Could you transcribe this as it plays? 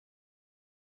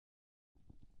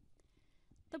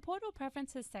The Portal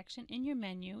Preferences section in your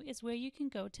menu is where you can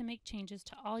go to make changes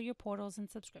to all your portals and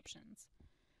subscriptions.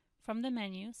 From the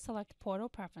menu, select Portal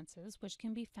Preferences, which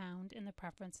can be found in the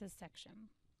Preferences section.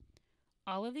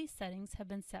 All of these settings have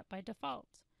been set by default.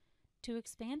 To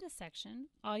expand a section,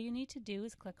 all you need to do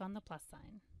is click on the plus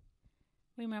sign.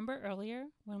 Remember earlier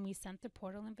when we sent the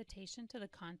portal invitation to the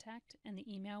contact and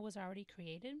the email was already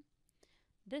created?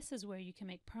 This is where you can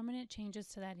make permanent changes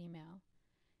to that email.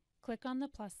 Click on the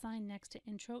plus sign next to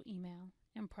Intro Email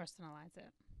and personalize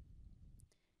it.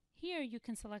 Here you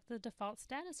can select the default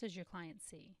statuses your clients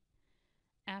see.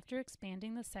 After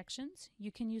expanding the sections,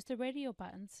 you can use the radio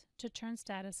buttons to turn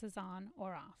statuses on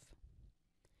or off.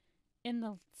 In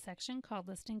the section called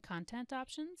Listing Content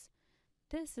Options,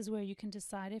 this is where you can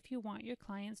decide if you want your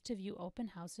clients to view open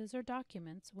houses or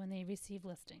documents when they receive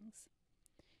listings.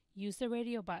 Use the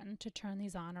radio button to turn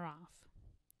these on or off.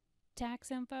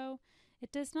 Tax info,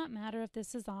 it does not matter if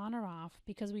this is on or off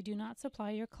because we do not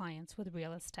supply your clients with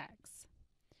Realist Tax.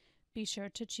 Be sure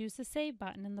to choose the Save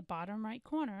button in the bottom right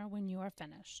corner when you are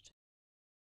finished.